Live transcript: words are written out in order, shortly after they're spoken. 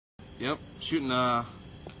Yep, shooting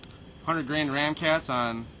 100 grain Ramcats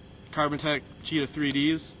on Carbon-Tech Cheetah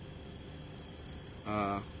 3Ds.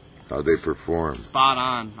 How'd they perform? Spot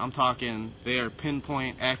on. I'm talking they are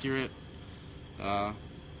pinpoint accurate.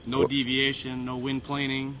 No deviation, no wind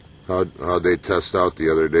planing. How'd they test out the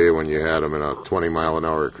other day when you had them in a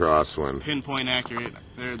 20-mile-an-hour crosswind? Pinpoint accurate.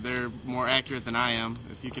 They're more accurate than I am.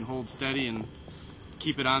 If you can hold steady and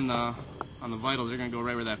keep it on the vitals, they're gonna go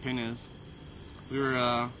right where that pin is. We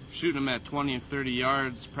were shooting them at 20 and 30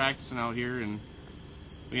 yards, practicing out here, and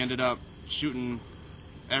we ended up shooting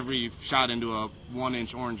every shot into a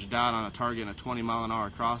 1-inch orange dot on a target in a 20-mile-an-hour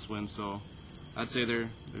crosswind. So I'd say they're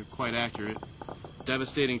quite accurate.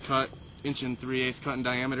 Devastating cut, 1 3/8 cut in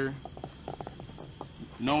diameter.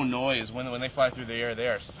 No noise when they fly through the air. They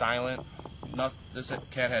are silent. This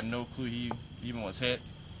cat had no clue he even was hit.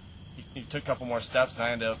 He took a couple more steps, and I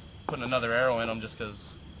ended up putting another arrow in him just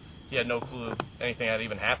because he had no clue anything had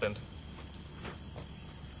even happened.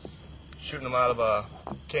 Shooting him out of a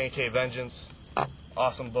K&K Vengeance.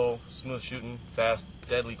 Awesome bow, smooth shooting, fast,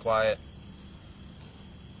 deadly quiet.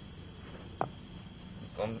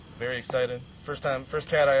 I'm very excited. First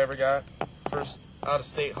cat I ever got. First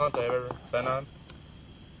out-of-state hunt I've ever been on.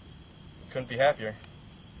 Couldn't be happier.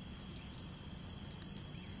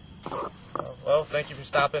 Well, thank you for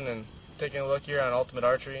stopping and taking a look here on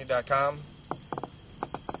ultimatearchery.com.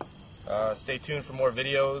 Stay tuned for more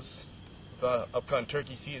videos. With the upcoming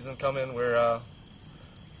turkey season coming, we're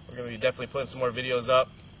going to be definitely putting some more videos up,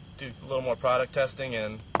 do a little more product testing,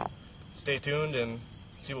 and stay tuned and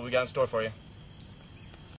see what we got in store for you.